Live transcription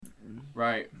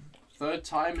Right. Third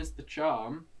time is the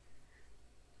charm.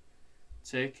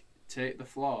 Take the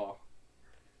floor.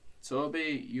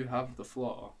 Toby, you have the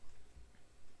floor.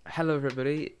 Hello,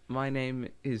 everybody. My name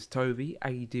is Toby. How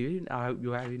you doing? I hope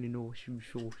you're having an awesome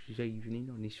sauces evening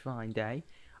on this fine day.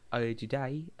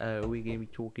 Today, we're going to be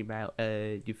talking about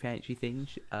the fancy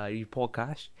things, your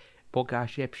podcast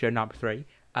episode number 3.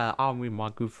 I'm with my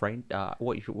good friend.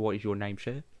 What is your name,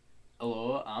 sir?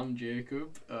 Hello, I'm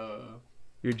Jacob.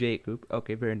 You're Jacob.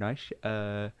 Okay, very nice.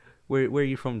 Where are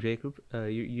you from, Jacob?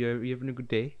 You having a good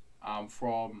day? I'm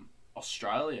from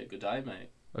Australia. Good day, mate.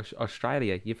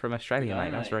 Australia. You're from Good Australia, day,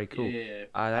 mate. That's mate. very cool. Yeah.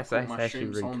 That's I put my actually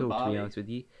shrimps really on the cool, to be barbie. honest with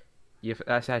you.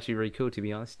 That's actually really cool, to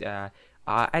be honest.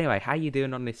 Anyway, how you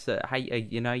doing on this?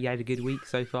 You had a good week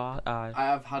so far. I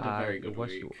have had a very good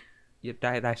what's week. Yeah,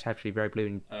 that's actually very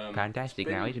blue and fantastic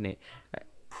now, isn't it?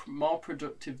 More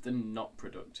productive than not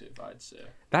productive, I'd say.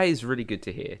 That is really good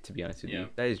to hear, to be honest with Yeah. you.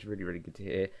 That is really, really good to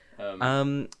hear.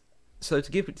 Um, So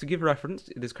to give reference,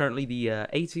 it is currently the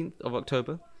 18th of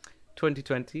October,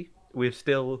 2020. We're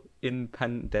still in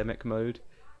pandemic mode,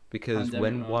 because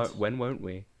Pandemic mode. when won't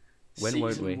we? When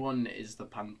won't we? Season 1 is the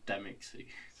pandemic season.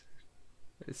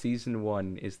 Season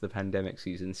 1 is the pandemic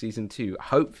season. Season 2,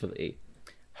 hopefully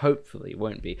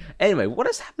won't be. Anyway, what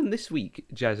has happened this week,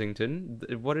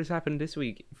 Jazzington? What has happened this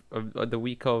week? The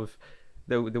week of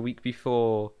the week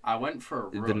before I went for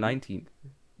a run. the 19th.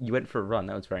 You went for a run.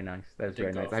 That was very nice. That was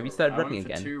very nice. Have you I started went running for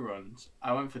again? 2 runs.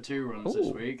 I went for 2 runs this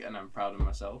Ooh. week, and I'm proud of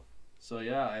myself. So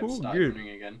yeah, I've Ooh, started good. running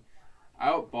again. I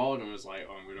got bored and was like,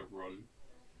 "Oh, I'm gonna run."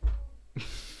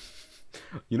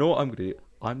 You know what I'm gonna do?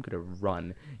 I'm gonna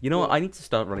run. You know what? Well, I need to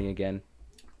start running again.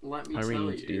 Let me I really tell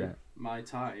need to do you that. my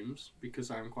times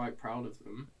because I'm quite proud of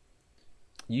them.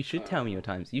 You should tell me your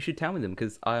times. You should tell me them,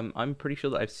 because I'm pretty sure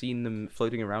that I've seen them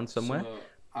floating around somewhere, So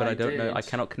but I don't know. I did-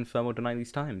 cannot confirm or deny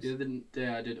these times. The other day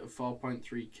I did a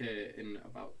 4.3k in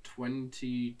about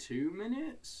 22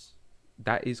 minutes.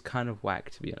 That is kind of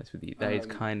whack, to be honest with you. That is Um,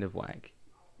 kind of whack.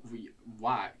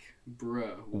 Whack,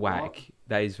 bruh. Whack. What?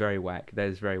 That is very whack. That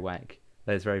is very whack.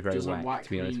 That is very, very Doesn't whack, to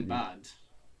be honest mean with you. bad?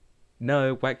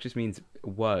 No, whack just means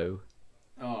whoa.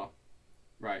 Oh,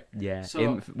 right. Yeah.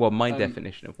 So, My um,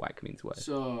 definition of whack means whoa.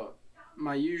 So,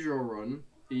 my usual run,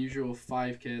 the usual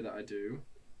 5k that I do.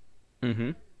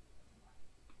 Mm-hmm.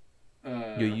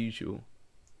 Uh, Your usual.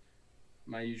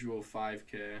 My usual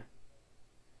 5k.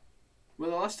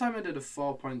 Well, the last time I did a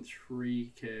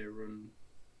 4.3k run,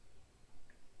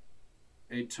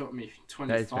 it took me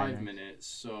That is 25 very nice. minutes,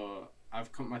 so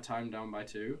I've cut my time down by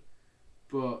 2.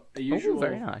 But a Oh,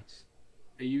 very nice.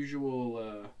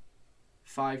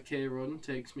 5k run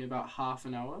takes me about half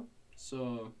an hour.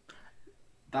 So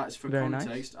that's for Very nice.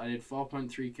 context. I did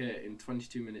 4.3k in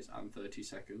 22 minutes and 30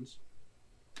 seconds.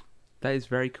 That is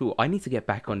very cool. I need to get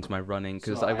back onto my running,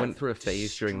 because So I went I've through a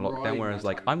phase during lockdown where I was destroyed my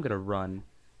like, time. I'm gonna run.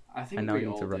 I think And now we I need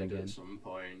all to run did again. at some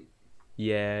point.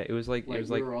 Yeah, it was like Like, it was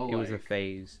we like were all it was a like,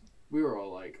 phase. We were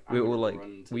all like, We I'm were all gonna like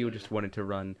run we all today. just wanted to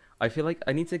run. I feel like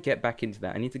I need to get back into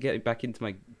that. I need to get back into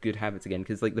my good habits again,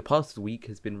 because like the past week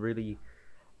has been really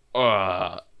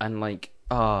it's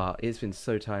been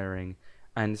so tiring.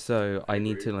 And so I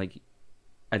need to agree.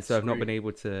 I've not Scream. been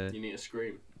able to, You need to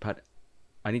scream. but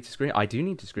I need to scream. I do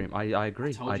need to scream. I agree.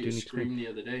 I told I you do to need to scream. scream the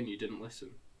other day and you didn't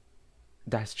listen.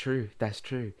 That's true.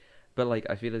 But like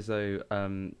I feel as though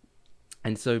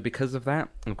and so because of that,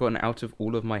 I've gotten out of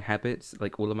all of my habits,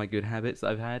 like all of my good habits that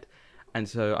I've had. And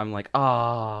so I'm like,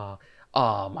 oh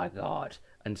my god.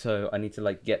 And so I need to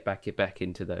like get back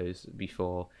into those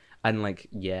before. And like,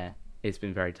 yeah, it's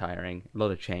been very tiring. A lot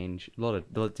of change, a lot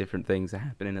of different things are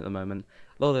happening at the moment.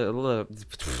 A lot of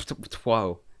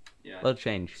whoa, Yeah. a lot of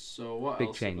change. So what Big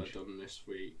else change. have I done this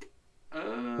week?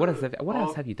 What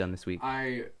else have you done this week?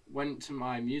 I went to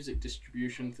my music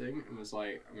distribution thing and was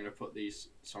like, I'm gonna put these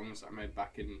songs that I made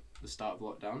back in the start of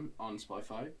lockdown on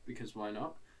Spotify, because why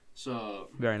not? So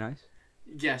Very nice.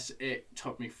 yes, it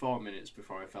took me 4 minutes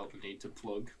before I felt the need to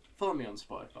plug. Follow me on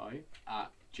Spotify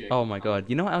at Jake. Oh my god!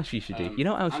 You know what else you should do? You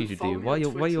know what else you and should follow do me while on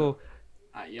you're Twitter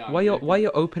at Young while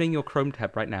you're opening your Chrome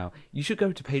tab right now? You should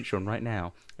go to Patreon right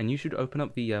now, and you should open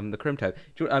up the Chrome tab.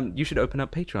 You should open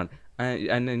up Patreon,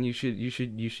 and then you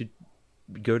should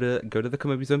go to the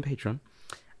Camoby Zone Patreon,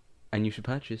 and you should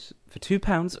purchase for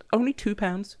 £2, only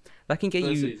 £2. That can get Per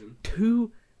you season.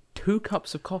 two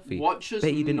cups of coffee. Watchers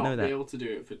Bet you didn't not know be that. able to do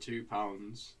it for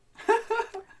 £2.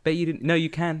 Bet you didn't. No, you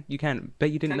can. You can. Bet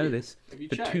you didn't Can know you? this. Have you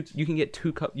For checked? you can get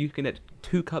You can get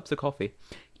 2 cups of coffee,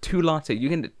 2 latte. You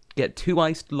can get 2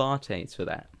 iced lattes for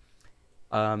that.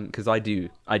 Because I do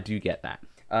get that.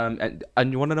 And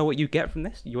you want to know what you get from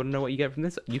this?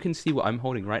 You can see what I'm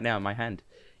holding right now in my hand.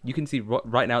 You can see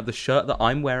right now the shirt that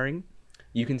I'm wearing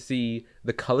You can see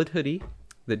the coloured hoodie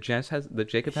that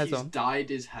Jacob has He's on. dyed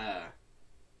his hair.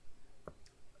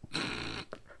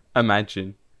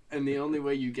 Imagine. And the only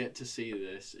way you get to see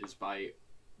this is by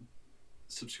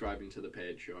subscribing to the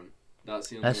Patreon. That's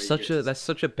the only way you get to That's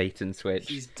such a bait and switch.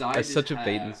 He's dyed That's his such hair. a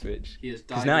bait and switch. He has dyed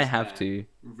Because now I his have hair to.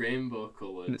 rainbow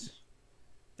coloured.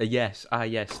 Yes,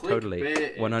 totally.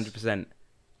 Clickbaited. 100%.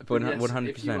 But yes, 100%.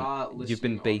 if you are You've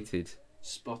been listening on baited.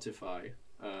 Spotify.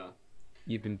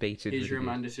 You've been baited. Here's your really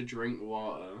good. reminder to drink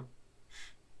water.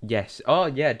 Yes. Oh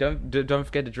yeah. Don't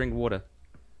forget to drink water.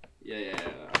 Yeah.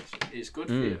 It's good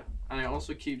for you, and it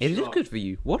also keeps. It is your good for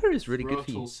you. Water is really good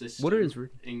for you. Water is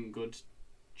in good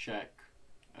check,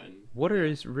 and water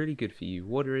is really good for you.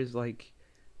 Water is like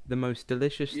the most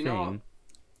delicious thing,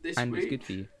 this and week, it's good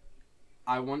for you.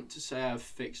 I want to say I've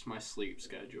fixed my sleep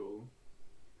schedule.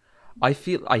 I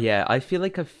feel like I feel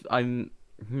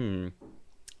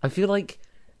like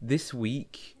this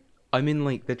week I'm in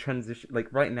like the transition.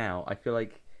 Like right now, I feel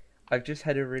like I've just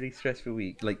had a really stressful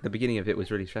week. Like the beginning of it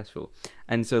was really stressful,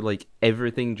 and so like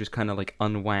everything just kind of like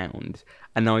unwound,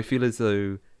 and now I feel as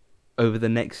though over the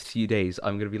next few days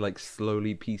I'm gonna be like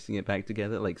slowly piecing it back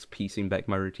together, like piecing back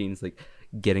my routines, like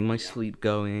getting my sleep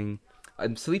going.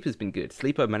 Sleep has been good.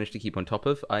 Sleep I've managed to keep on top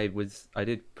of. I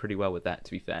did pretty well with that,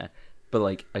 to be fair. But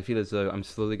like I feel as though I'm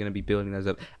slowly gonna be building those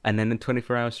up, and then the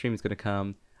 24-hour stream is gonna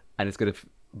come, and it's gonna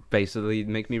basically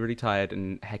make me really tired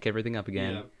and heck everything up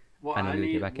again. Yeah. What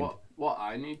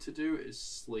I need to do is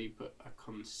sleep at a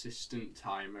consistent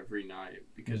time every night,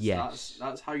 because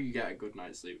that's how you get a good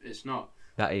night's sleep. It's not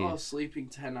sleeping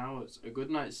 10 hours. A good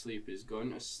night's sleep is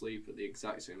going to sleep at the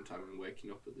exact same time and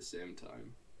waking up at the same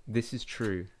time. This is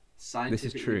true.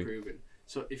 Scientifically proven.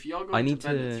 So if you're going to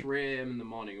bed at 3 a.m. in the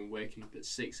morning and waking up at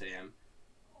 6 a.m.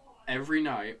 every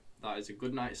night, that is a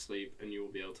good night's sleep, and you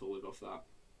will be able to live off that.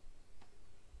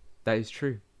 That is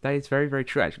true. That is very, very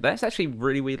true, actually. That's actually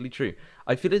really weirdly true.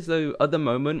 I feel as though at the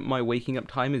moment my waking up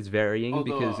time is varying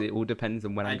because it all depends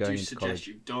on when I'm going into college. I do suggest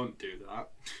you don't do that.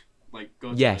 Like,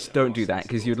 go to yes, bed don't do that,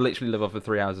 because you'd literally live off of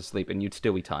 3 hours of sleep and you'd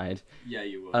still be tired. Yeah,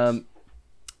 you would.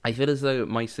 I feel as though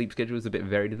my sleep schedule is a bit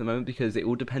varied at the moment because it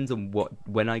all depends on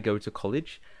when I go to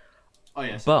college. Oh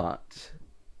yes. But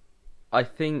I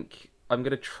think I'm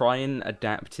gonna try and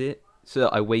adapt it so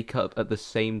that I wake up at the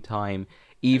same time,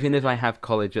 even if I have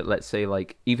college at, let's say,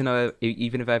 like even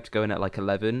if I have to go in at like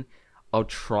 11, I'll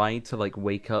try to like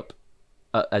wake up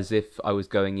as if I was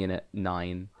going in at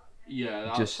 9. Yeah,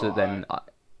 that's just so then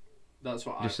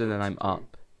I'm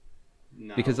up.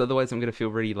 No. Because otherwise I'm gonna feel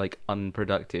really like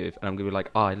unproductive, and I'm gonna be like,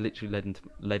 I literally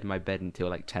led my bed until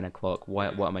like 10 o'clock.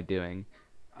 What am I doing?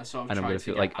 And I'm gonna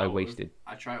feel like I wasted.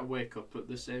 I try to wake up at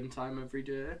the same time every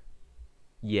day.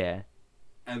 Yeah.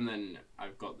 And then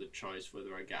I've got the choice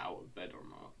whether I get out of bed or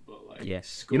not. But like, yeah.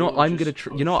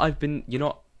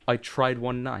 I tried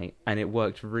one night and it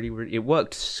worked it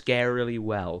worked scarily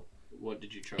well. What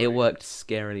did you try? It worked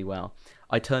scarily well.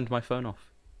 I turned my phone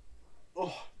off.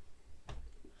 Oh.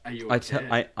 Are you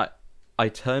okay? I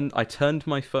turned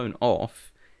my phone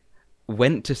off,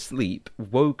 went to sleep,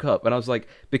 woke up, and I was like,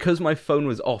 because my phone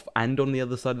was off and on the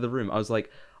other side of the room, I was like,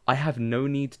 I have no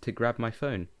need to grab my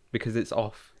phone because it's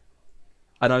off.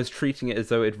 And I was treating it as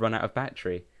though it'd run out of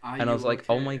battery. And I was like,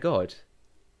 oh my god.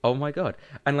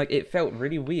 And like, it felt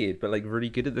really weird, but like really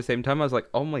good at the same time. I was like,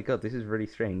 oh my god, this is really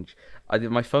strange.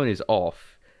 My phone is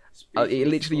off. It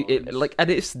literally, and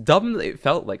it's dumb that it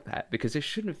felt like that because it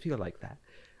shouldn't feel like that.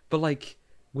 But like,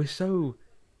 we're so...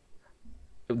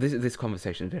 This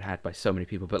conversation has been had by so many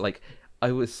people, but like,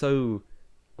 I was so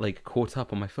like caught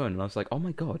up on my phone, and I was like, oh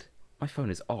my god, my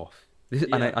phone is off.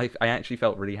 And I actually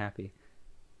felt really happy.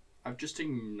 I've just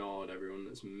ignored everyone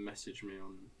that's messaged me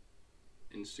on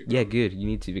Instagram. Yeah, good. You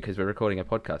need to, because we're recording a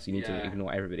podcast. You need to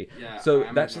ignore everybody. Yeah, so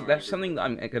that's something that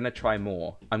I'm gonna try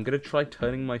more. I'm gonna try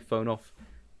turning my phone off,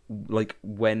 like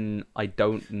when I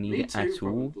don't need it at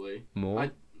all.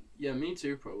 More. Yeah, me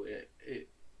too. Probably.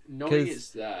 Knowing it's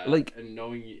there, like, and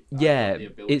knowing you. Yeah,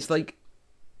 it's like.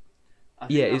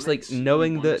 Yeah, it's like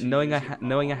knowing I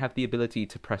have the ability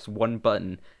to press one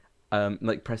button,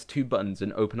 like press 2 buttons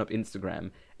and open up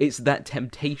Instagram. It's that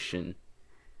temptation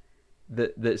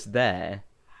that's there,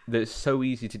 that's so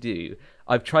easy to do.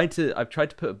 I've tried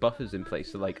to put buffers in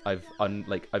place, so like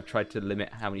I've tried to limit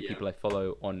how many people I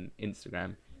follow on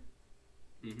Instagram.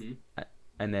 Mhm.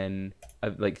 And then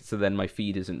so then my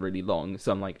feed isn't really long,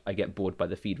 so I'm like, I get bored by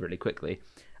the feed really quickly.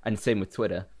 And same with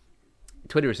Twitter.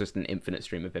 Twitter is just an infinite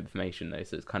stream of information though,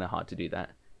 so it's kind of hard to do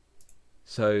that.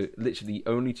 So literally the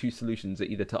only 2 solutions are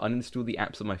either to uninstall the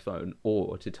apps on my phone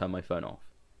or to turn my phone off.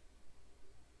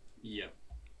 Yeah.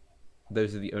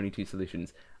 Those are the only 2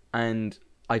 solutions. And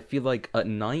I feel like at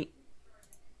night,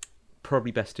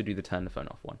 probably best to do the turn the phone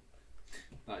off one.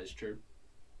 That is true.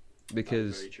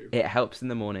 Because it helps in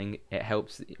the morning. It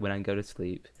helps when I go to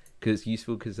sleep. Because it's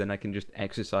useful because then I can just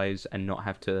exercise and not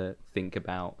have to think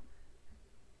about,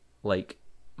 like,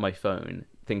 my phone.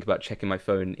 Think about checking my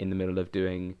phone in the middle of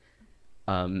doing,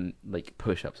 like,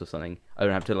 push-ups or something. I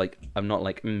don't have to, like, I'm not,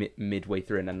 like, midway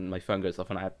through and then my phone goes off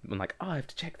and I'm like, oh, I have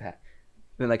to check that.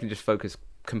 Then I can just focus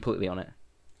completely on it.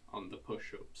 On the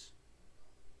push-ups.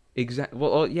 Exactly.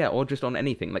 Well, or just on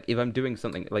anything. Like, if I'm doing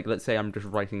something, like, let's say I'm just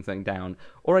writing something down,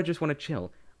 or I just want to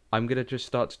chill, I'm gonna just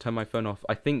start to turn my phone off.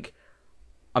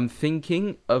 I'm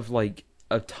thinking of, like,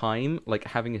 a time, like,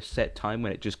 having a set time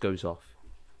when it just goes off.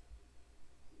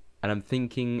 And I'm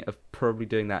thinking of probably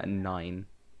doing that at 9.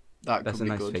 That's a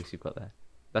nice face you've got there.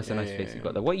 That's a nice face you've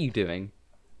got there. What are you doing?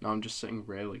 No, I'm just sitting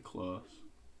really close.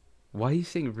 Why are you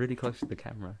sitting really close to the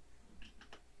camera?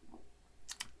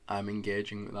 I'm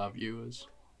engaging with our viewers.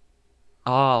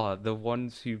 Ah, the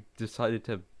ones who decided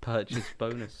to purchase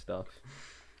bonus stuff.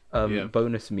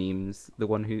 Bonus memes. The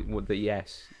one who...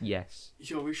 yes.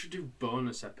 Yo, we should do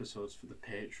bonus episodes for the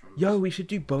Patreon. Yo, we should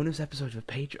do bonus episodes for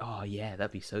Patreon. Oh, yeah,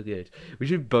 that'd be so good. We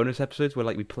should do bonus episodes where,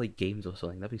 like, we play games or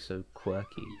something. That'd be so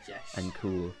quirky and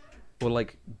cool. Or,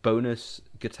 like, bonus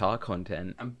guitar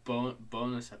content. And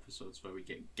bonus episodes where we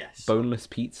get guests. Boneless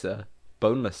pizza.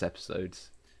 Boneless episodes.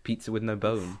 Pizza with no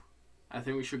bone. I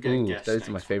think we should get a guest. Those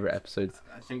are my favourite episodes.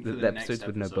 I think for the episodes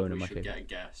with no bone are my favourite. We should get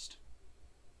a guest.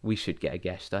 We should get a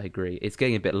guest, I agree. It's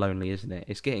getting a bit lonely, isn't it?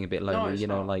 It's getting a bit lonely, you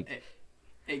know, not. like...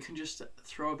 It can just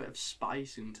throw a bit of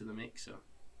spice into the mixer.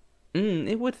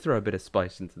 It would throw a bit of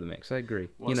spice into the mix, I agree.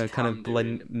 Kind of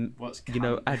blend...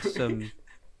 add some...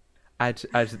 add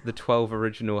the 12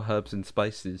 original herbs and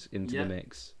spices into the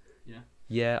mix. Yeah.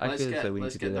 Yeah, I feel as though we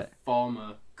need to do that. Let's get the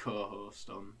former co-host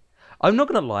on. I'm not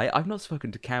gonna lie, I've not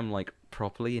spoken to Cam, like,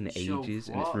 properly in ages,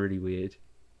 and it's really weird.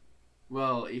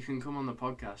 Well, you can come on the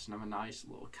podcast and have a nice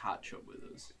little catch up with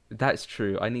us. That's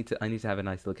true. I need to have a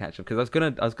nice little catch up because I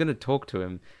was gonna talk to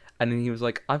him, and then he was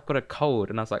like, "I've got a cold,"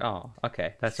 and I was like, "Oh,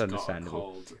 okay, that's understandable."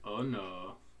 Got a cold. Oh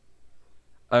no.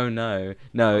 Oh no,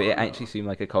 no! It actually seemed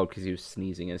like a cold because he was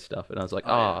sneezing and stuff, and I was like,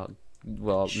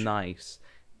 well, nice.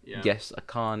 Yeah. Guess I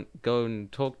can't go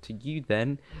and talk to you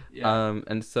then. Yeah.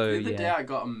 And so the other day I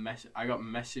got a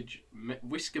message.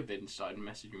 Whiskerbin started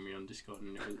messaging me on Discord,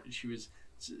 and she was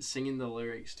singing the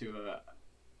lyrics to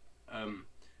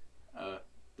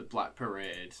the Black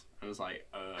Parade. I was like,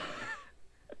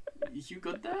 you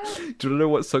good there? Do you know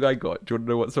what song I got?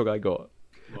 What?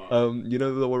 You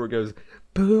know the one where it goes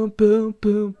boom boom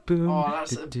boom boom. Oh,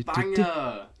 that's a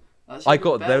banger. I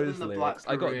got those lyrics.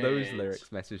 I got those lyrics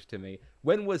messaged to me.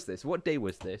 When was this? What day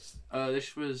was this?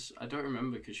 This was, I don't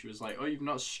remember, because she was like, "Oh, you've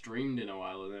not streamed in a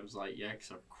while," and I was like, "Yeah,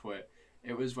 because I've quit."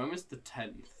 It was, when was the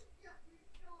 10th?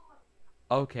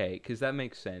 Okay, because that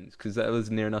makes sense. Because that was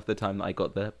near enough the time that I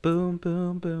got the boom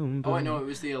boom boom boom. Oh, I know, it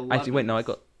was the 11th. Actually, wait, no, I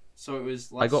got. So it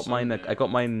was. I got mine. I got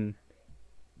mine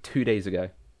 2 days ago.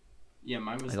 Yeah,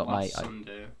 mine was last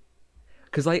Sunday.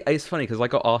 Because it's funny because I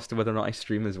got asked whether or not I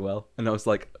stream as well, and I was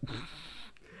like,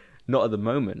 not at the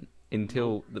moment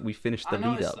until we finished the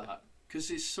lead up. That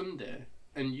because it's Sunday,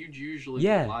 and you'd usually be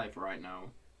live right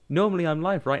now. Normally I'm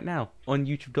live right now on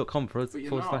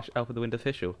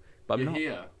youtube.com/Alpha-the-Wind-Official, but I'm not.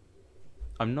 Here.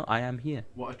 I'm not. I am here.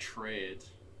 What a trade!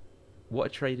 What a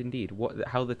trade indeed.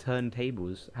 How the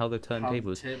turntables have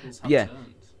turned.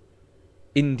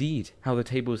 Indeed, how the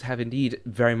tables have indeed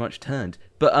very much turned.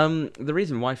 But the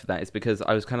reason why for that is because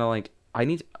I was kind of like,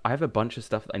 I have a bunch of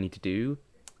stuff that I need to do,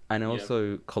 and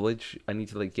also college. I need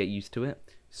to like get used to it.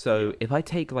 So if I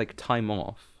take like time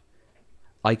off,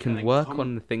 I can work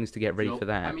on the things to get ready for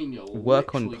that. I mean, you're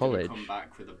work on college. Come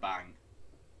back with a bang.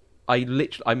 I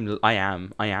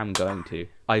am going to.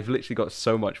 I've literally got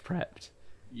so much prepped.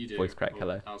 You do. Voice crack.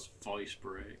 Hello. That was voice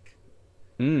break.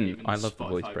 I love the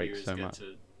voice break so much.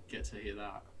 Get to hear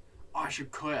that. Oh, I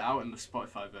should cut it out in the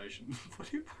Spotify version.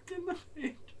 Put it back in the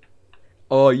feed.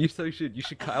 Oh, you should. You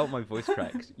should cut out my voice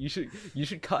cracks. You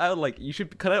should cut out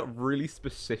really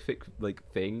specific like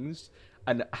things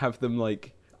and have them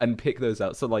like and pick those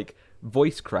out. So like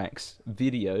voice cracks,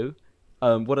 video.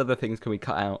 What other things can we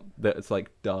cut out that's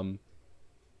like dumb?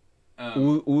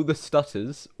 All the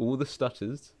stutters.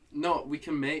 No, we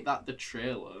can make that the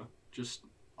trailer. Just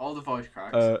all the voice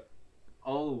cracks.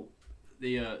 All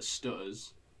the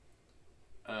stutters.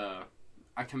 I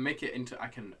can make it into a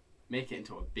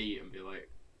beat and be like,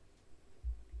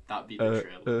 that'd be the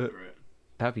trailer for it.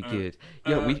 That'd be good.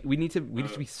 Yeah, we need to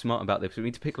be smart about this. We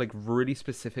need to pick like really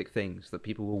specific things that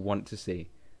people will want to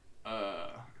see.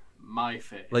 My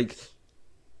face.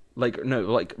 Like no,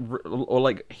 like or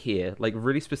like here, like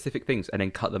really specific things, and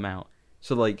then cut them out.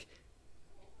 So like,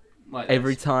 Like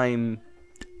every time.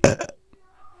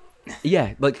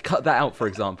 Yeah, like cut that out, for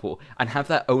example, and have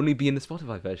that only be in the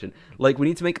Spotify version. Like we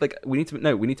need to make the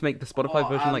Spotify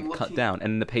version like cut down,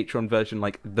 and the Patreon version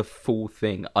like the full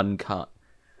thing uncut.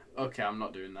 Okay, I'm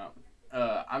not doing that.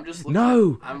 I'm just looking.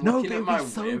 No, I'm no, looking but at it'd my be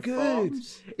so waveforms. good.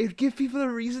 It'd give people a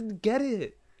reason to get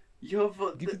it. Yeah,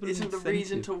 but isn't the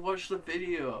reason to watch the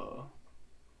video?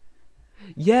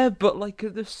 Yeah, but like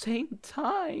at the same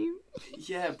time.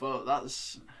 Yeah, but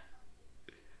that's.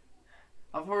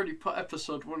 I've already put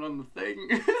episode 1 on the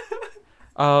thing.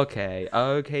 Okay,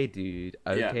 dude.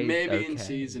 Okay, yeah, maybe okay. in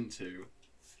season 2.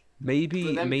 Maybe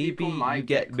you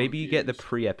get the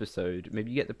pre-episode.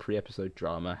 Maybe you get the pre-episode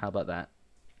drama. How about that?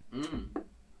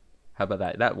 How about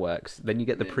that? That works. Then you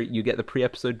get the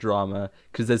pre-episode drama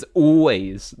because there's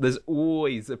always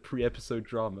a pre-episode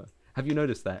drama. Have you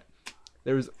noticed that?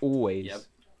 There is always,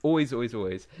 always.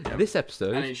 Yep. This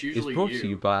episode is brought to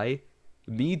you by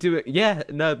me doing. Yeah,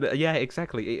 no, yeah,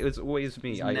 exactly. It was always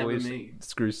me. I always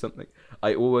screw something.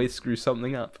 I always screw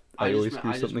something up. I always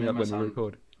screw something up when we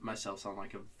record. Myself sound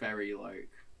like a very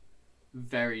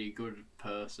good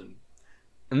person.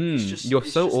 You're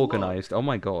so organized. Oh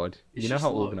my god. You know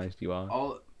how organized you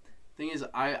are. Thing is,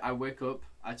 I wake up,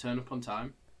 I turn up on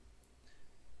time.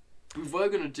 We were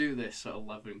gonna do this at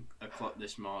 11 o'clock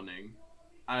this morning,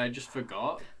 and I just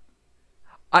forgot.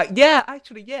 Yeah,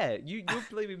 actually, yeah. You're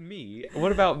blaming me.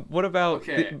 What about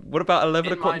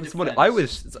 11 o'clock this morning? I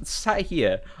was sat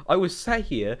here.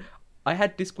 I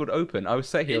had Discord open. I was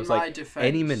sat here. I was like,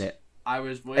 any minute. I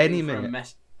was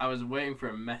waiting for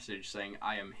a message saying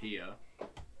I am here.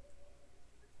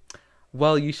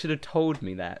 Well, you should have told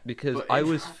me that because I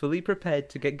was fully prepared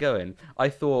to get going. I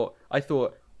thought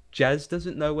Jazz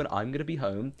doesn't know when I'm gonna be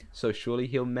home, so surely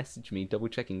he'll message me, double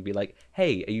checking, be like,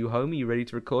 "Hey, are you home? Are you ready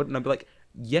to record?" And I'll be like,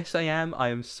 "Yes, I am. I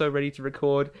am so ready to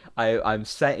record. I'm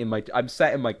sat in my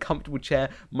comfortable chair.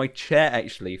 My chair,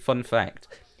 actually, fun fact,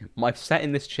 I've sat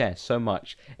in this chair so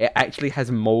much it actually has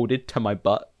molded to my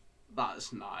butt.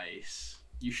 That's nice.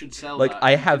 You should sell like that.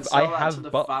 I have to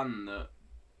the fan that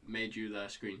made you their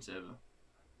screensaver.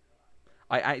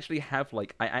 I actually have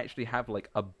like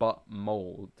a butt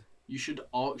mold. You should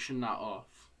auction that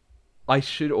off. I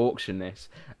should auction this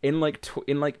in like 5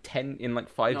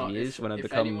 years when I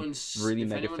become really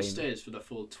mega famous. If anyone stays for the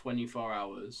full 24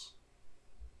 hours,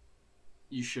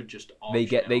 you should just auction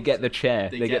They get the chair.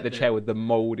 They get the chair with the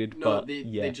molded butt.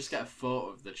 They just get a photo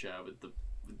of the chair with the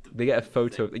they get a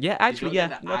photo of yeah, actually,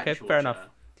 yeah. Okay, fair enough.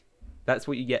 That's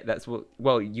what you get.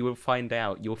 Well, you will find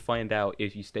out. You'll find out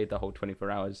if you stayed the whole 24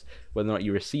 hours whether or not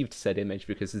you received said image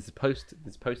because it's post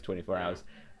 24 hours.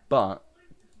 But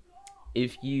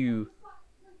if you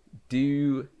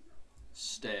do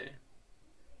stay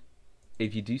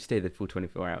the full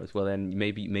 24 hours, well then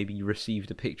maybe you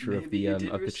received a picture of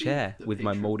the chair with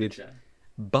my molded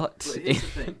butt. But here's the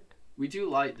thing. We do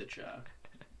like the chair.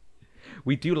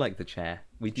 We do like the chair.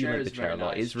 We do like the chair a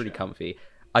lot. It's really comfy.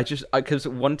 Because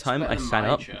one time I sat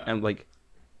up and like,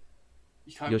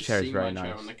 your chair is very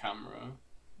nice. On the camera.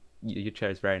 Your chair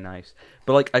is very nice.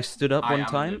 But like, I stood up one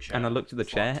time and I looked at the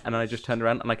chair and I just turned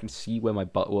around and I can see where my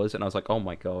butt was and I was like, oh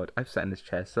my god, I've sat in this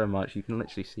chair so much. You can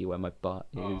literally see where my butt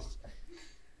is.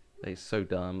 It's so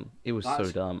dumb. It was so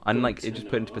dumb. And like, it just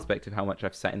put into perspective how much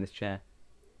I've sat in this chair.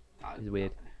 It's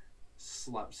weird.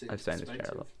 I've sat in this chair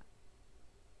a lot.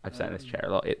 I've sat in this chair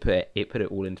a lot. It put it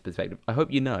all into perspective. I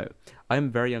hope you know,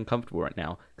 I'm very uncomfortable right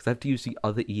now because I have to use the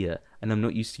other ear, and I'm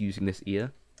not used to using this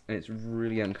ear, and it's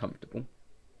really uncomfortable.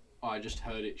 Oh, I just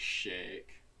heard it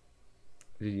shake.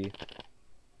 Did you?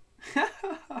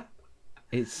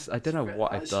 I don't know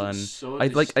what I've done. I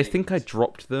think I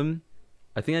dropped them.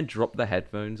 I think I dropped the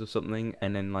headphones or something,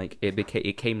 and then like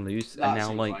it came loose, and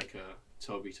now like a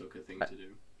Toby took a thing to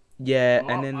do. Yeah,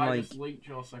 and then I just leaked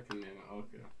your second name.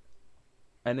 Okay.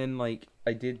 And then like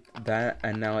I did that,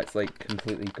 and now it's like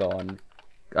completely gone.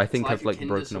 I think I've like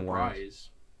broken a wire.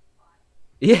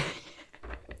 Yeah.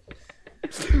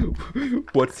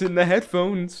 What's in the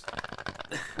headphones?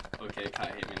 Okay,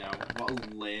 can't hit me now. What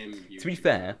a lame YouTuber. To be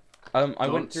fair, I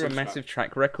went through a massive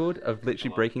track record of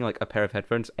literally breaking like a pair of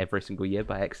headphones every single year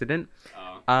by accident.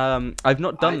 I've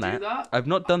not done that. I've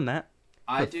not done that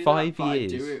for 5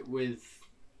 years. I do it with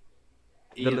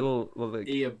the little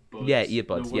earbuds. Yeah,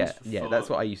 earbuds. Yeah, that's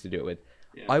what I used to do it with.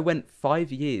 Yeah. I went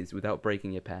 5 years without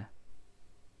breaking a pair.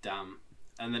 Damn.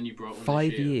 And then you brought one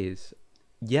 5 years.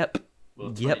 Yep.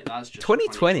 Well, yep. That's just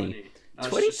 2020.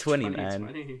 2020,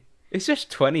 man. It's just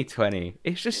 2020.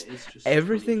 It's just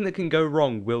everything that can go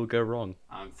wrong will go wrong.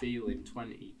 I'm feeling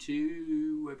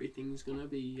 22. Everything's gonna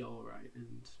be alright.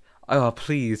 And oh,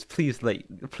 please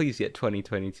get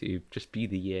 2022. Just be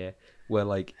the year where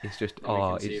like it's just it's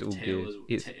all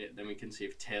good. Then we can see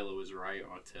if Taylor was right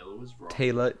or Taylor was wrong.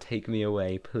 Taylor, take me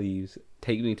away, please.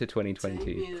 Take me to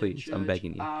 2022, please. I'm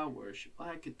begging you. I worship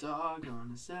like a dog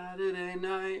on a Saturday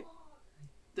night.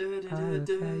 I'll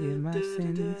tell you my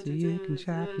sins so you can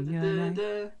sharpen your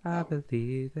knife. I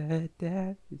believe that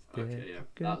death is dead. Okay, yeah,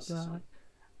 that's the song.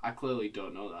 I clearly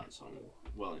don't know that song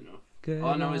well enough.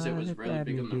 All I know is it was really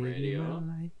big on the radio.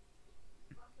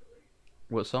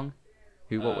 What song?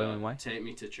 Who, what, when, and why? Take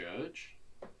Me to Church.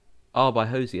 Oh, by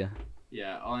Hosier.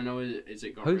 Yeah, all I know is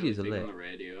it got Hosier's really big on the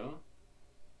radio.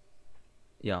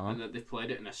 Yeah. And that they played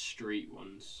it in a street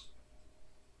once.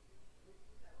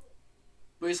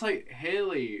 But it's like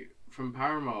Hayley from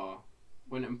Paramore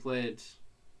went and played...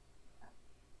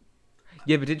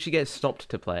 Yeah, but did she get stopped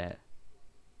to play it?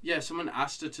 Yeah, someone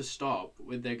asked her to stop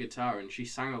with their guitar and she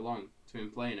sang along to him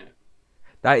playing it.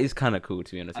 That is kind of cool,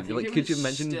 to be honest. Like, could you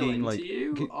imagine being like...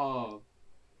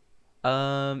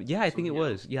 yeah, I think it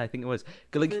was. Yeah, I think it was.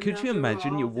 Like, could you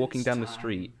imagine you're walking down the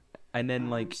street and then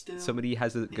like somebody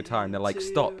has a guitar and they're like,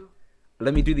 "Stop,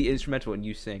 let me do the instrumental and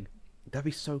you sing." That'd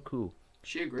be so cool.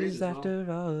 She agrees. Because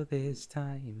after all this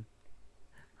time,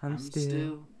 I'm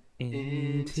still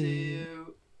into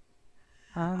you.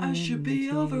 I should be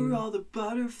over all the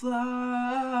butterflies.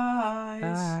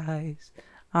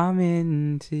 I'm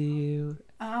into you.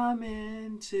 I'm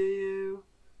into you.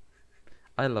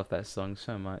 I love that song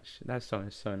so much. That song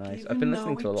is so nice. I've been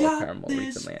listening to a lot of Paramore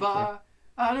recently, actually.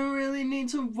 I don't really need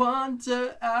to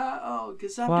wonder at all,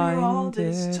 cause after all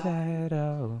this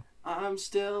time, I'm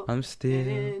still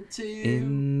into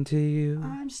you.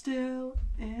 I'm still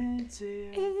into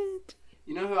you.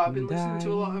 You know who I've been listening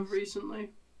to a lot of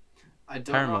recently? I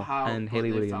don't Paramore know how, and but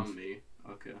Hayley they Williams. found me.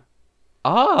 Okay.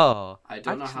 Oh! I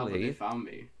don't know how, but they found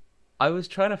me. I was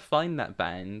trying to find that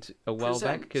band a while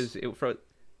back, because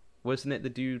wasn't it the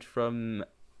dude from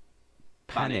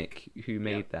Panic who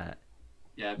made that?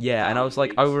 Yeah, and I was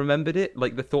like, I remembered it.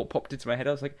 Like, the thought popped into my head.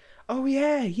 I was like, oh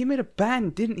yeah, he made a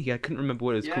band, didn't he? I couldn't remember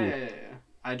what it was called. Yeah.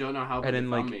 I don't know how, but they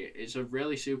found me. It's a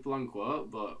really super long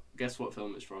quote, but guess what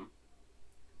film it's from?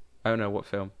 I don't know what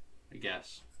film. I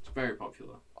guess. It's very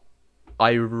popular.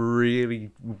 I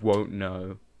really won't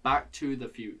know. Back to the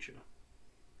Future.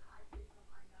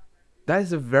 That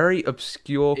is a very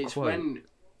obscure quote.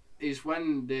 It's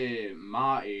when the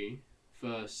Marty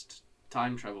first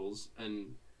time travels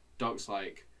and Doc's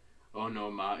like, "Oh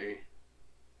no, Marty,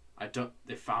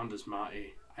 they found us,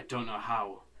 Marty. I don't know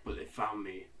how, but they found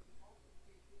me."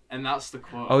 And that's the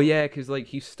quote. Oh yeah, because like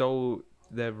he stole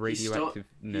their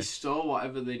radioactiveness. He stole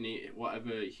whatever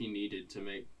he needed to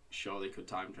make sure they could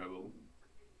time travel.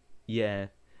 Yeah,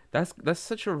 that's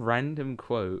such a random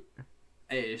quote.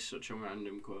 It is such a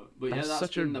random quote, but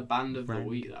that's been the band of the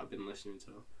week that I've been listening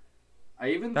to. I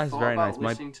even thought about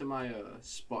listening to my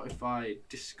Spotify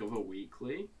Discover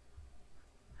Weekly.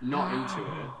 Not into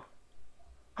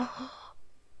it.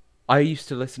 I used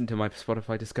to listen to my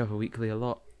Spotify Discover Weekly a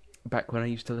lot. Back when I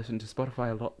used to listen to Spotify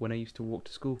a lot when I used to walk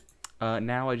to school.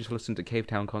 Now I just listen to Cave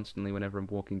Town constantly whenever I'm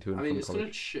walking to and from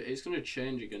college. It's gonna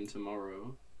change again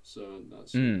tomorrow, so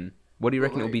that's. What do you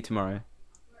reckon it'll be tomorrow?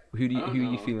 Who are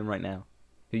you feeling right now?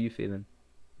 Who are you feeling?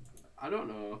 I don't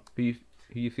know. Who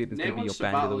you feeling is gonna be your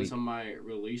band of the week? on my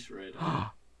release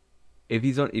radar. If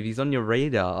he's on your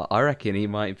radar, I reckon he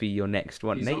might be your next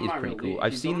one. Nate is pretty cool.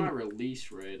 He's on my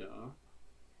release radar.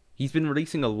 He's been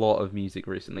releasing a lot of music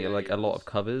recently, like a lot of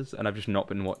covers, and I've just not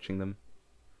been watching them.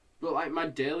 But like my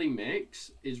daily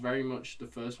mix is very much, the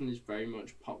first one is very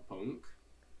much pop punk.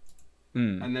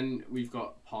 And then we've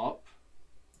got pop.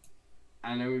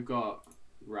 And then we've got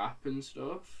rap and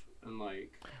stuff, and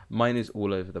like. Mine is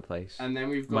all over the place. And then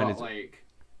we've got like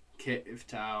Cave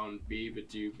Town, Bieber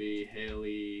Doobie,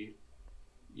 Hayley,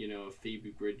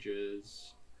 Phoebe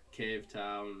Bridgers, Cave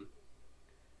Town.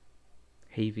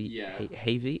 Havy, yeah.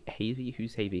 Havy.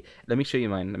 Who's Havy? Let me show you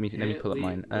mine. Let me pull up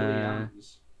mine.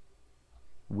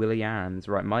 Willie Ann's.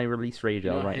 Right, my release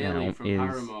radar right Hayley now from is.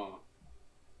 Paramore.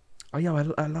 Oh yeah,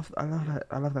 I love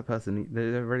that person.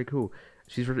 They're really cool.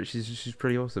 She's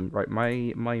pretty awesome. Right,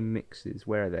 my mixes.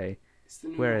 Where are they?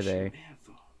 Where are they?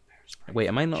 Wait,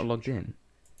 am I not logged in?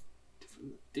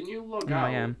 Didn't you log out?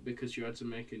 I am. Because you had to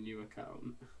make a new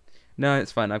account. No,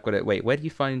 it's fine. I've got it. Wait, where do you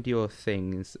find your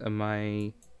things? Am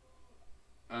I?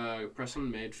 Press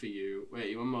on Made for You. Wait,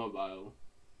 you on mobile?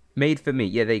 Made for Me.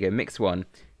 Yeah, there you go. Mix 1.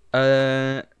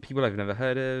 People I've never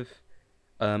heard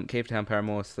of. Cave Town,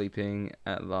 Paramore, Sleeping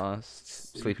at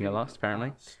Last,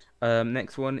 apparently.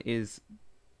 Next one is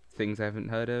Things I Haven't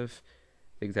Heard of.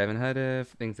 Things I haven't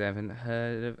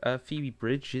heard of. Phoebe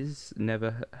Bridgers,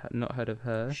 not heard of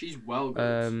her. She's well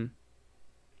good.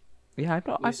 Yeah, I've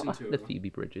not heard of Phoebe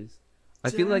Bridgers. I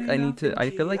feel like I need to.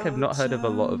 I feel like I've not heard of a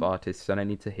lot of artists, and I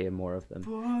need to hear more of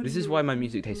them. This is why my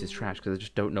music taste is trash, because I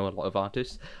just don't know a lot of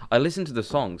artists. I listen to the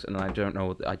songs, and I don't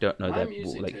know. I don't know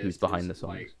like who's behind the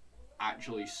songs. Like,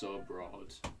 actually, so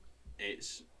broad,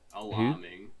 it's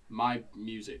alarming. My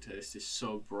music taste is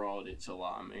so broad, it's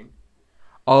alarming.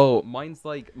 Oh,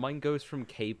 mine goes from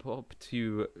K-pop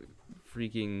to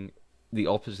freaking the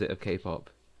opposite of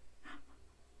K-pop.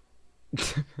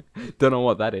 Don't know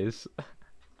what that is.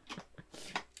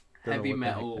 Heavy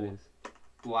metal,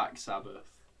 Black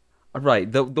Sabbath.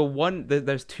 Right,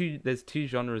 there's two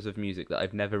genres of music that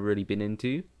I've never really been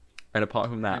into, and apart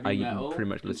from that, I pretty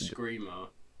much listen to screamo.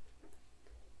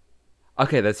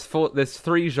 Okay, there's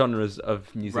three genres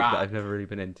of music that I've never really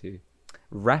been into.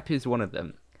 Rap is one of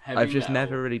them. I've just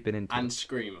never really been into. And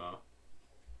screamo.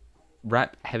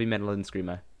 Rap, heavy metal, and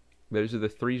screamo. Those are the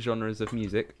three genres of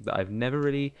music that I've never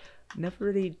really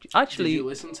actually. Did you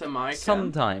listen to my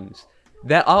sometimes.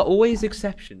 There are always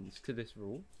exceptions to this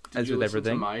rule, as with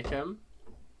everything. Did you listen to my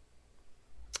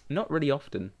Not really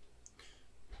often.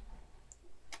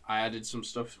 I added some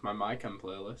stuff to my MyChem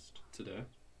playlist today.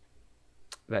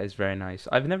 That is very nice.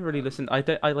 I've never really listened. I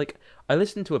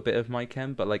listened to a bit of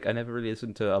MyChem, but like I never really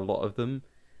listened to a lot of them.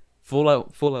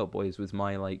 Fallout Boys was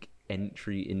my like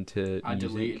entry into music. I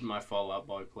deleted my Fallout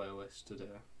Boy playlist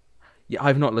today. Yeah,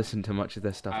 I've not listened to much of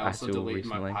their stuff at all recently. I also deleted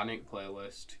my Panic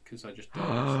playlist because I just don't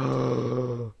listen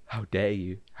to it. How dare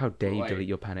you? How dare you delete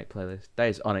your Panic playlist? That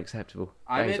is unacceptable.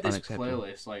 I made this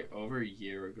playlist like over a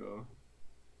year ago.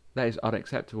 That is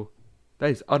unacceptable.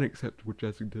 That is unacceptable,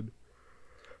 Jessington.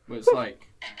 But it's like...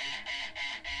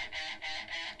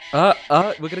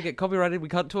 we're gonna get copyrighted, we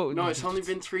can't talk. No, it's only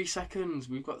been 3 seconds.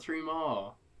 We've got 3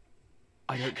 more.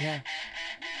 I don't care.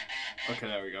 Okay,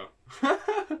 there we go.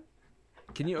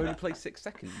 Can you only play 6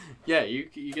 seconds? Yeah, you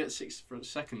get 6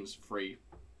 seconds free.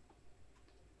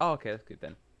 Oh, okay, that's good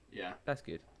then. Yeah. That's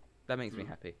good. That makes me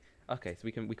happy. Okay, so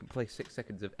we can play 6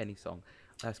 seconds of any song.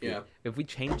 That's good. Yeah. If we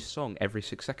change song every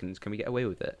 6 seconds, can we get away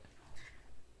with it?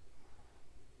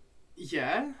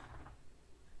 Yeah.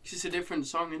 It's just a different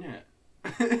song, isn't it?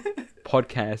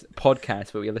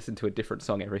 podcast where we listen to a different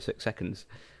song every 6 seconds.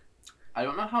 I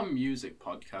don't know how music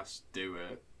podcasts do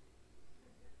it.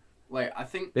 Like, I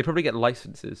think... They probably get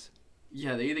licenses.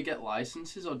 Yeah, they either get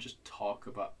licenses or just talk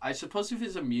about... I suppose if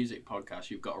it's a music podcast,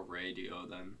 you've got a radio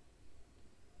then.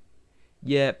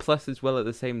 Yeah, plus as well at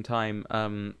the same time,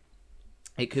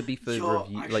 it could be for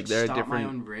review. Like there are different. My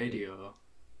own radio.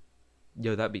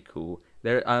 Yo, that'd be cool.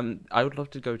 I would love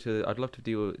to I'd love to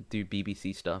do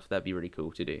BBC stuff. That'd be really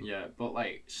cool to do. Yeah, but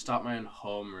like start my own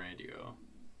home radio.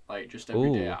 Like just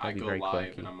every day I go live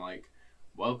quirky. And I'm like,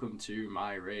 welcome to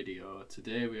my radio.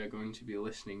 Today we are going to be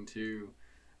listening to,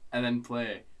 and then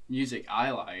play music I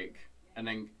like, and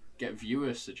then get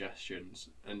viewer suggestions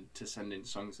and to send in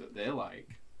songs that they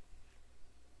like.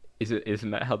 Isn't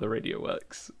that how the radio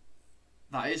works?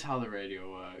 That is how the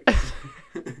radio works.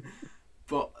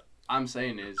 But I'm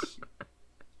saying is,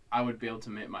 I would be able to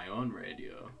make my own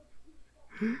radio,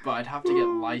 but I'd have to get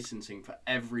licensing for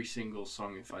every single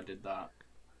song if I did that.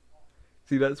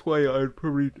 See, that's why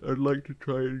I'd like to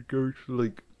try and go to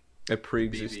like a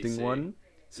pre-existing BBC. One,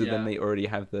 so then they already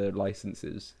have the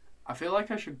licenses. I feel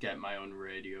like I should get my own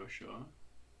radio show.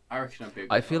 I reckon I'd be.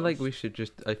 I feel like we should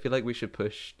just. I feel like we should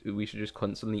just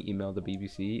constantly email the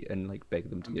BBC and like beg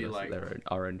them to give us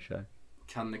our own show.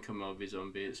 Can the Camoby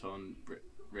Zone be its own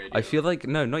radio? I feel like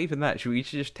no, not even that. We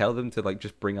should just tell them to like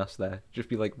just bring us there. Just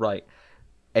be like, right,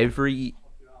 every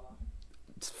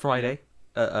Friday,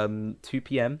 2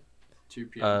 p.m. 2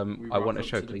 p.m. I want a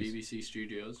show, to please. The BBC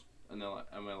studios, and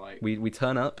we're like, we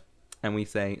turn up, and we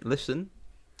say, listen,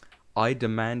 I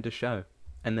demand a show,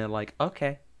 and they're like,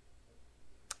 okay.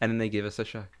 And then they give us a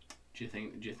show. Do you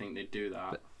think they'd do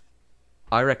that?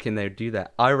 I reckon they'd do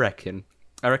that. I reckon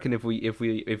if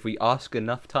we ask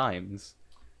enough times,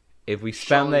 if we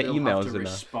spam their emails enough,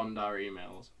 respond our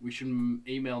emails. We should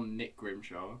email Nick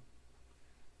Grimshaw.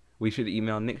 We should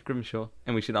email Nick Grimshaw,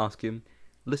 and we should ask him,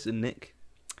 listen, Nick,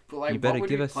 but like, you better what would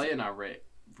give we us play in our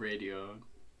radio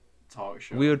talk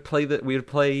show? We would play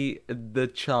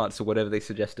the charts or whatever they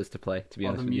suggest us to play. To be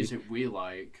honest, the music we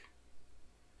like.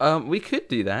 We could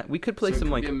do that. We could play some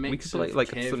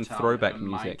some throwback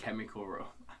music. My Chemical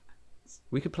Romance.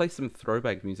 We could play some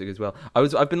throwback music as well.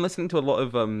 I've been listening to a lot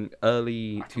of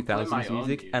early 2000s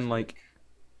music, and like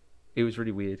it was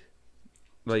really weird.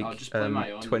 Like I'll just play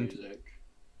my own music.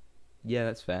 Yeah,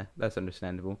 that's fair. That's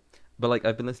understandable. But like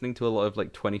I've been listening to a lot of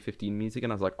like 2015 music,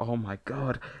 and I was like, oh my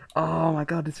god,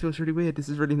 this feels really weird. This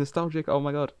is really nostalgic. Oh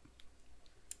my god,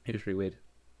 it was really weird.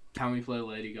 Can we play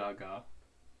Lady Gaga?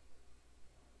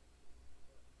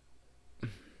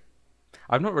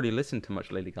 I've not really listened to much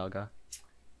Lady Gaga.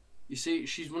 You see,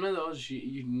 she's one of those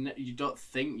you don't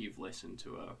think you've listened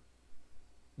to her.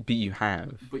 But you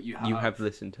have. But you have. You have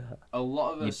listened to her. A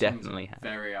lot of her you songs definitely are have.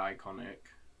 very iconic.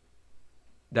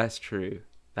 That's true.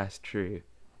 That's true.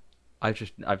 I've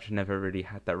just never really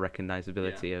had that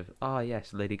recognizability of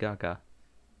yes, Lady Gaga.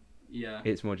 Yeah.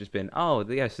 It's more just been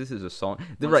yes, this is a song.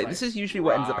 Right, this is usually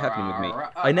what ends up happening with me.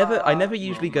 I never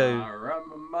usually go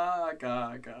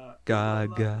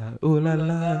Gaga, ooh la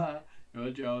la.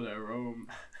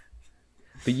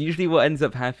 But usually what ends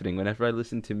up happening whenever I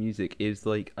listen to music is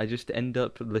like I just end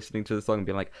up listening to the song and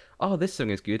being like, oh, this song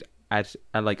is good. And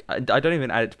like I don't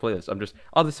even add it to playlist. I'm just,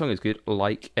 oh, this song is good,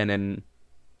 and then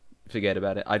forget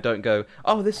about it. I don't go,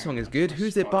 oh, this song is good.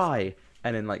 Who's it by?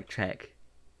 And then like check.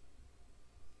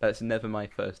 That's never my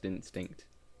first instinct.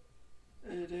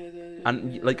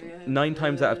 And like 9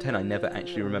 times out of 10, I never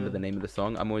actually remember the name of the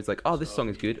song. I'm always like, oh, this song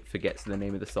is good. Forgets the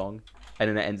name of the song, and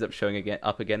then it ends up showing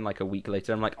up again like a week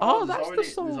later. I'm like, oh, that's the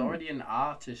song. There's already an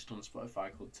artist on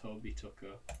Spotify called Toby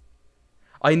Tucker.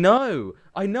 I know.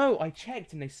 I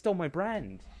checked and they stole my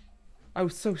brand. I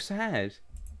was so sad.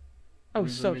 I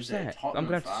was so upset. I'm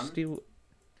gonna have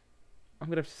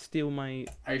to steal my.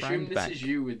 I assume this is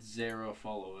you with 0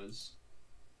 followers.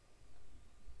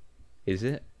 Is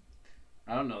it?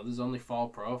 I don't know. There's only 4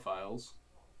 profiles.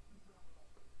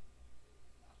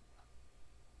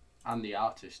 And the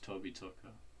artist, Toby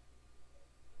Tucker.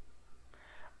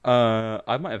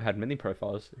 I might have had many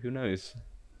profiles. Who knows?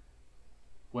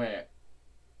 Wait.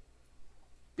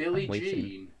 Billie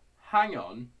Jean. Hang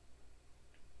on.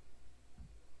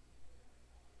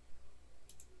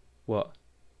 What?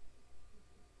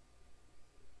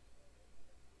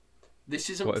 This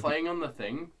isn't playing on the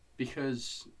thing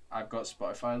because I've got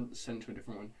Spotify sent to a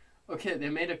different one. Okay, they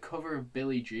made a cover of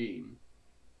Billie Jean.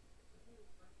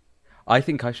 I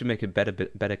think I should make a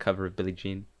better cover of Billie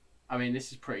Jean. I mean,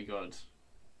 this is pretty good.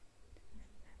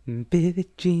 Billie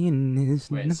Jean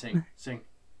is. Wait, sing.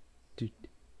 Dude.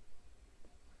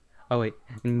 Oh wait.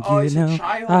 Oh, it's a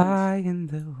child. I am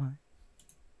the one.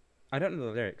 I don't know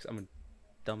the lyrics. I'm a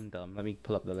dumb. Let me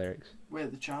pull up the lyrics.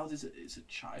 Wait, the child is a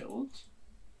child?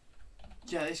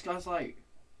 Yeah, this guy's like.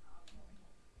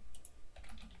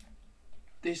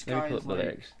 This guy is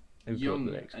like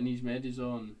young, and he's made his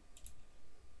own.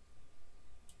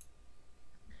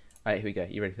 Alright, here we go.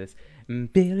 You ready for this?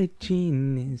 Billie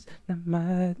Jean is not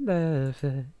my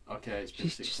lover. Okay, it's been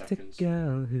She's 6 just seconds. a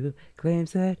girl who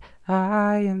claims that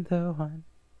I am the one.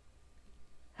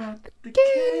 But the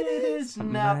kid is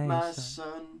not my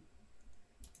son.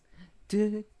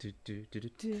 You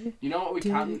know what we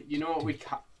can? You know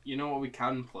what we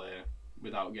can play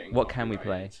without getting. What can we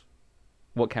play?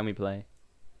 What can we play?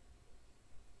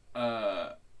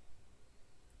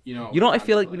 You know what I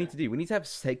feel like we need to do? We need to have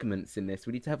segments in this.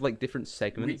 We need to have like different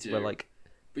segments where like.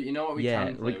 But you know what we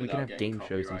can play we can have game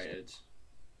shows and stuff.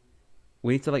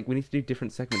 We need to do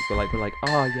different segments where like we're like,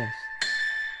 oh yes.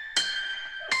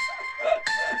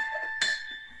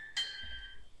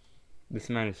 This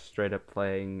man is straight up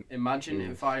playing. Imagine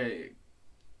if I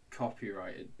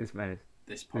copyrighted this man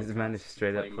is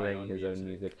straight up playing his own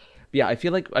music. But yeah, I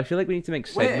feel like we need to make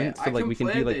segments so like we can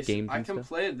do like games and stuff. I can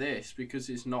play this because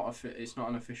it's not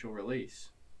an official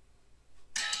release.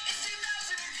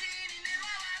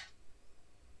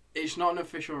 It's not an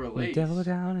official release. Devil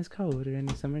Down is colder in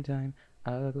the summertime.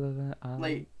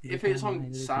 Like if it's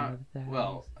on sound,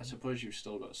 well, I suppose you've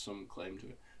still got some claim to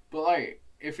it. But like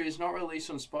if it's not released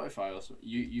on Spotify or something,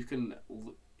 you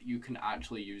can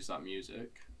actually use that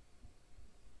music.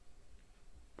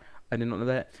 I did not know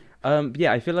that.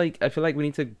 Yeah, I feel like we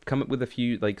need to come up with a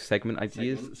few like segment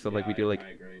ideas. So like we do like.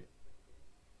 I agree.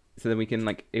 So then we can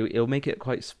like it'll make it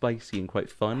quite spicy and quite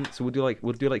fun. So we'll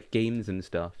do like games and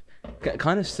stuff,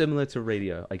 kind of similar to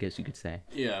radio, I guess you could say.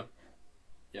 Yeah.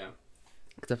 Yeah.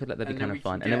 Because I feel like that'd be kind of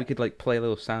fun, and then we could like play a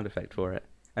little sound effect for it,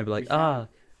 and be like,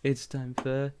 it's time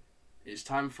for. It's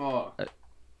time for.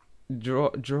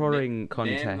 Drawing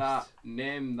contest.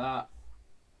 Name that.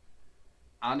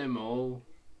 Animal.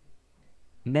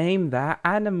 Name that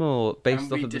animal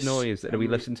based off of the noise, and we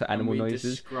listen to animal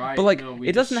noises. But like,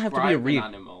 it doesn't have to be a real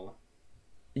animal.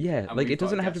 Yeah, like it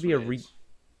doesn't have to be a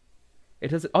It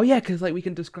doesn't. Oh yeah, because like we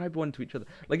can describe one to each other.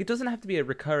 Like it doesn't have to be a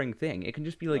recurring thing. It can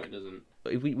just be like. No,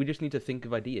 it doesn't. We just need to think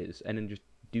of ideas and then just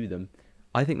do them.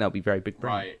 I think that would be very big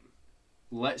brain. Right.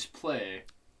 Let's play.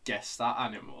 Guess that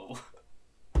animal.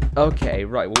 Okay,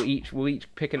 right. We'll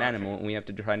each pick an animal and we have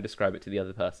to try and describe it to the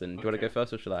other person. Do you want to go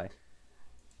first or shall I?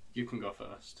 You can go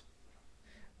first.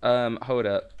 Hold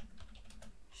up.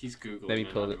 He's googling. Let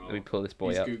me pull this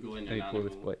boy up. He's googling Let me pull animal.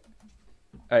 this boy.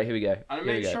 All right, here we go. I'm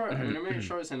gonna make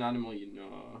sure it's an animal you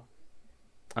know.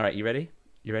 All right, you ready?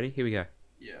 You ready? Here we go.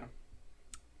 Yeah.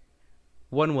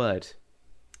 One word.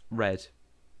 Red.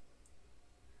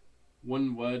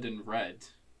 One word in red.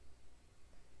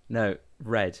 No,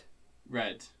 red.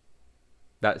 Red.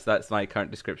 That's my current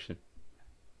description.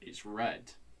 It's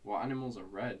red. What animals are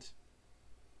red?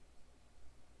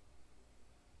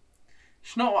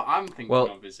 It's not what I'm thinking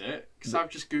of, is it? Because I've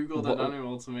just googled an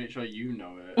animal to make sure you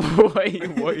know it.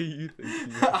 What are you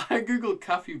thinking? I googled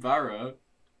capybara.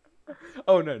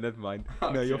 Oh no, never mind.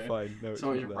 Okay. No, you're fine. No,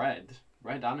 so it's red.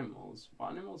 Red animals.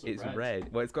 What animals are red? It's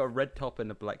red. Well, it's got a red top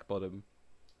and a black bottom.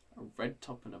 A red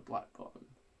top and a black bottom.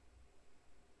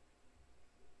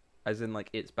 As in, like,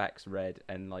 its back's red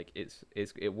and like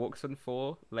it walks on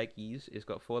four leggies. It's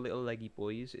got four little leggy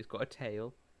boys. It's got a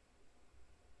tail.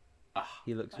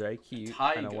 He looks very cute,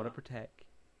 and I want to protect.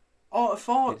 Oh, a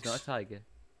fox! It's not a tiger.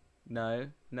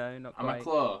 No, not quite. Am I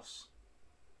close?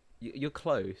 You're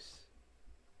close.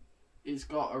 It's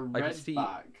got a red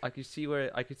back. I could see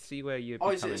where you're.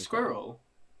 Oh, is it a squirrel?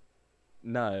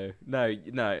 No.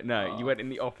 You went in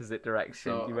the opposite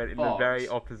direction. So, you went in the very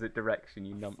opposite direction.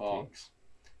 You numpty.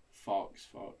 Fox.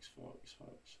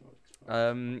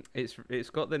 It's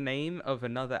got the name of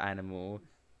another animal,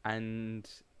 and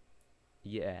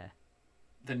yeah.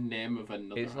 The name of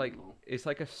another animal. It's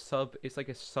like a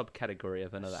subcategory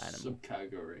of another animal.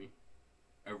 Subcategory.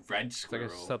 A red squirrel.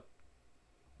 It's like a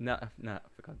No,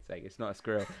 for God's sake, it's not a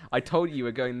squirrel. I told you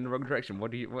we're going in the wrong direction.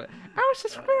 What? Oh, it's a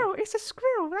squirrel. It's a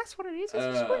squirrel. That's what it is. It's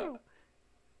a squirrel.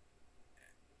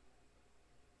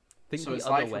 Think so the it's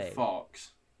other like way. A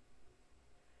fox.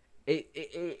 It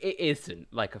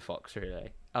isn't like a fox,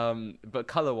 really. But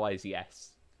color-wise,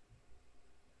 yes.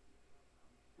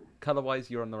 Color-wise,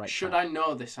 you're on the right track. Should I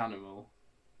know this animal?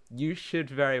 You should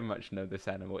very much know this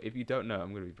animal. If you don't know,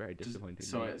 I'm going to be very disappointed.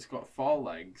 So it's got 4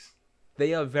 legs.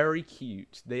 They are very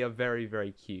cute. They are very,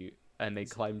 very cute. And they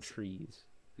climb trees.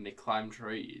 And they climb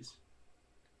trees?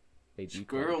 They do.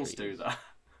 Squirrels do that.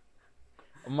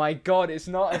 Oh my god, it's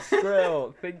not a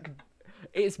squirrel.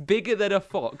 It's bigger than a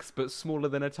fox, but smaller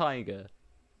than a tiger.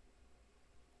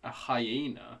 A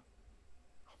hyena?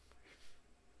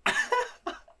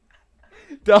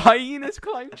 Do hyenas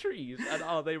climb trees, and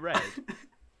are they red?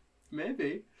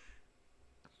 Maybe.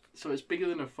 So it's bigger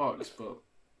than a fox, but...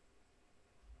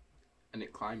 And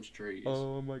it climbs trees.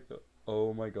 Oh my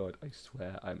god. I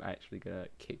swear I'm actually gonna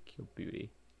kick your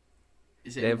booty.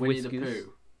 Is it Winnie the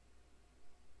Pooh?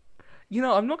 You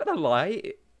know, I'm not gonna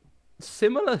lie.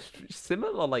 Similar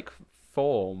like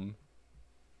form.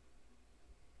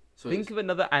 So think of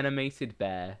another animated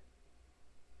bear.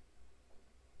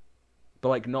 But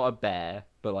like not a bear,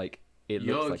 but like it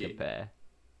looks like a bear.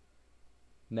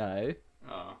 No.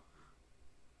 Oh.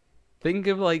 Think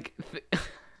of like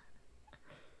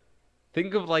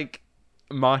think of like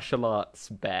martial arts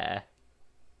bear.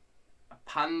 A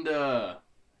panda.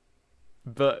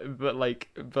 But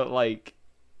like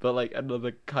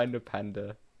another kind of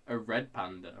panda. A red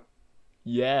panda.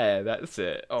 Yeah, that's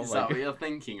it. Oh Is that what you're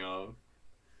thinking of?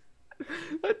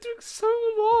 That took so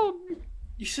long.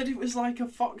 You said it was like a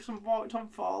fox and walked on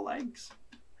 4 legs.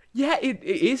 Yeah, it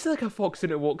is like a fox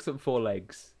and it walks on 4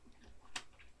 legs.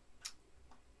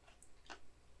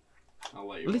 I'll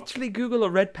let you literally off. Google a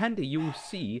red panda, you will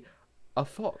see a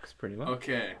fox, pretty much.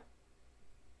 Okay.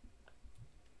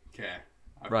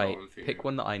 Right, pick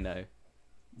one that I know.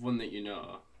 One that you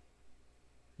know?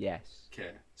 Yes.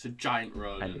 Okay, it's a giant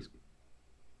rodent.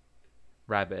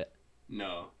 Rabbit.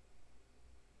 No.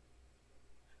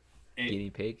 Guinea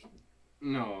pig.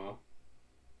 No.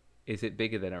 Is it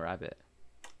bigger than a rabbit?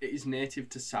 It is native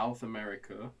to South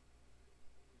America.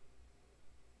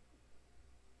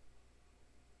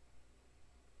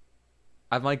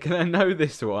 Am I gonna know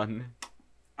this one?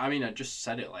 I mean, I just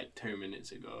said it like 2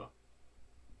 minutes ago.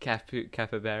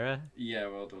 Capybara? Yeah,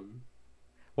 well done.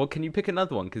 Well, can you pick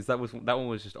another one? Because that one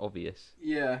was just obvious.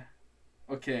 Yeah.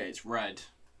 Okay, it's red.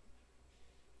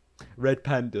 Red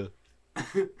panda.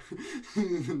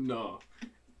 No.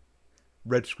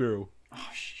 Red squirrel. Oh,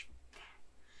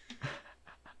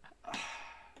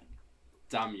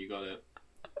 damn, you got it.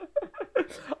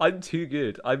 I'm too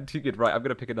good. Right, I'm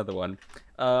gonna pick another one.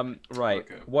 Right.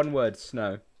 Okay. One word,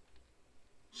 snow.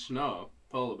 Snow.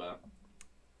 Polar bear.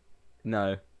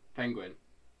 No. Penguin.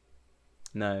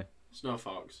 No. Snow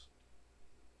fox.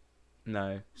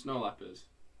 No. Snow leopards.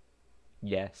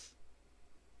 Yes.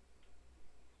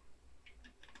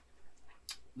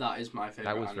 That is my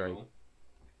favorite animal.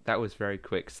 That was very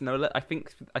quick. I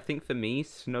think for me,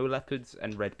 snow leopards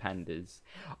and red pandas.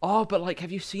 Oh, but like,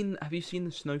 have you seen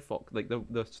the snow fox, like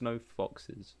the snow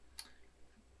foxes?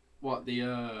 What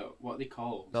are they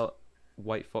called? The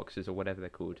white foxes or whatever they're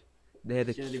called. They're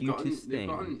the cutest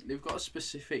thing. They've got a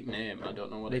specific name. I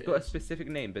don't know what they've got a specific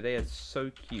name, but they are so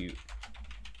cute.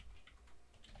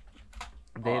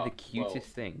 They're the cutest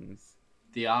things.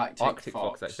 The Arctic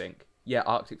Fox, I think. Yeah,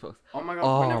 Arctic Fox. Oh my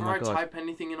god! Whenever I type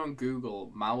anything in on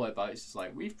Google, Malwarebytes is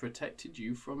like, "We've protected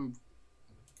you from."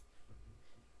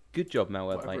 Good job,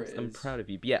 Malwarebytes. I'm proud of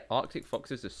you. But yeah, Arctic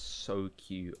Foxes are so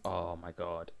cute. Oh my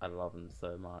god, I love them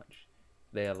so much.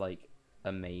 They are like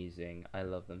amazing. I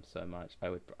love them so much.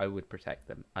 I would protect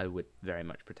them. I would very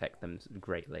much protect them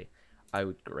greatly. I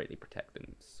would greatly protect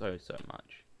them so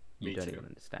much. You don't even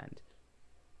understand.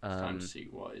 It's time to see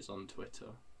what is on Twitter.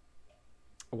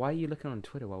 Why are you looking on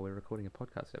Twitter while we're recording a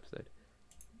podcast episode?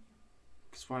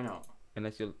 Because why not?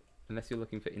 Unless you're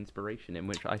looking for inspiration, in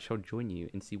which I shall join you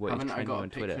and see what is trending on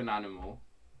Twitter. Haven't I got to pick an animal?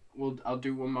 Well, I'll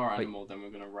do one more animal, then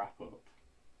we're gonna wrap up.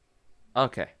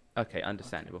 Okay,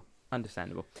 understandable.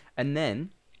 And then,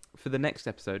 for the next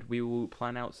episode, we will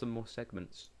plan out some more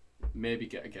segments. Maybe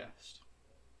get a guest.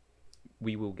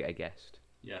 We will get a guest.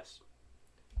 Yes.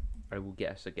 I will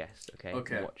get us a guest.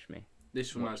 Okay. Watch me.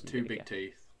 This one has 2 big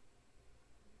teeth.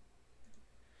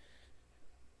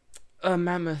 A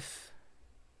mammoth.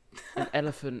 An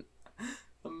elephant.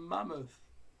 A mammoth.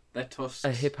 They're tusks.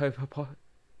 A hippopotamus.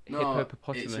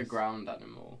 It's a ground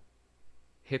animal.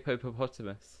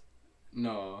 Hippopotamus.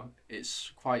 No,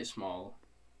 it's quite small.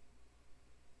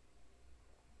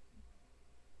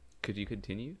 Could you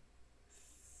continue?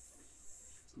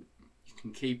 You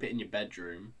can keep it in your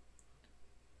bedroom.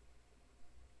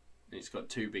 And it's got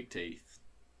 2 big teeth.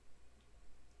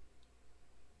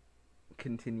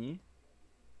 Continue.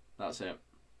 That's it.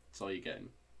 That's all you're getting.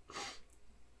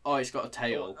 Oh, it's got a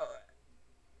tail.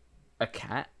 A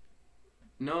cat?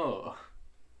 No.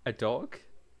 A dog?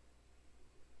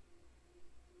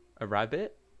 A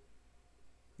rabbit?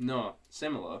 No.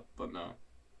 Similar, but no.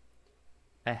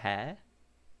 A hare?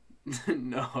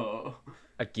 No.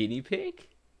 A guinea pig?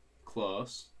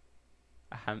 Close.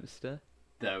 A hamster?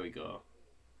 There we go.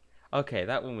 Okay,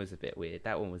 that one was a bit weird.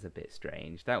 That one was a bit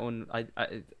strange. That one,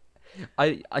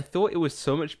 I thought it was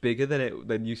so much bigger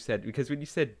than you said, because when you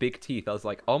said big teeth, I was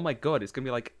like, oh my god, it's gonna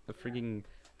be like a freaking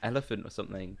elephant or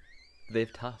something. They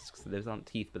have tusks. Those aren't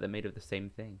teeth, but they're made of the same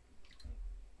thing.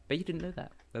 But you didn't know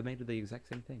that. They're made of the exact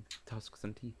same thing. Tusks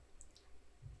and teeth.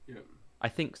 Yeah. I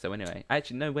think so, anyway.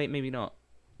 Actually, no, wait, maybe not.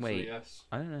 Wait. So, yes.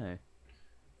 I don't know.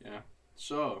 Yeah.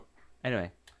 So.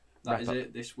 Anyway. That is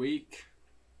it this week.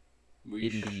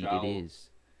 Indeed, it is.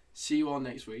 See you all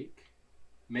next week.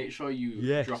 Make sure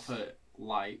you drop a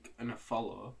like and a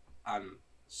follow and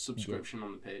subscription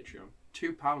on the Patreon.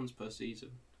 £2 per season.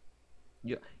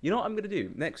 Yeah. You know what I'm going to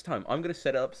do? Next time, I'm going to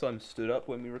set it up so I'm stood up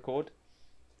when we record.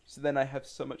 So then I have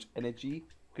so much energy.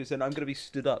 Because then I'm going to be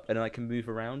stood up and I can move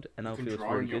around and I'll feel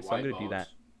really good. So I'm going to do that.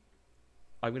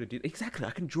 Exactly.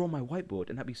 I can draw my whiteboard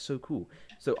and that'd be so cool.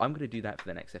 So I'm going to do that for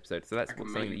the next episode. So that's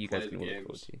something that you guys can all look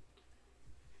forward to.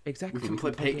 Exactly. We can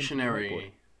play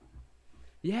Pictionary.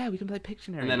 Yeah, we can play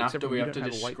Pictionary. And then after we have to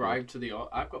describe to the...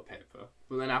 I've got paper.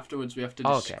 But then afterwards we have to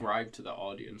describe to the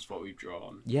audience what we've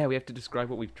drawn. Yeah, we have to describe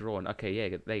what we've drawn. Okay,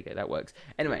 yeah, there you go. That works.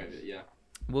 Anyway,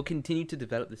 we'll continue to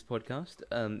develop this podcast.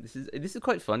 This is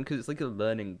quite fun because it's like a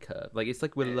learning curve. Like, it's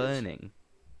like we're learning.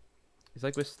 It's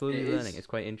like we're slowly learning. It's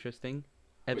quite interesting.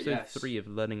 Episode 3 of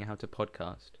learning how to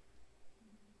podcast.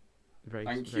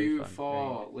 Thank you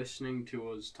for listening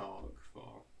to us talk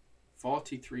for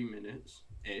 43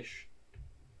 minutes-ish.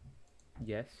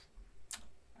 Yes.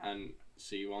 And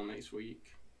see you all next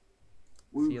week.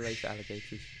 See you later,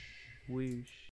 alligators. Whoosh.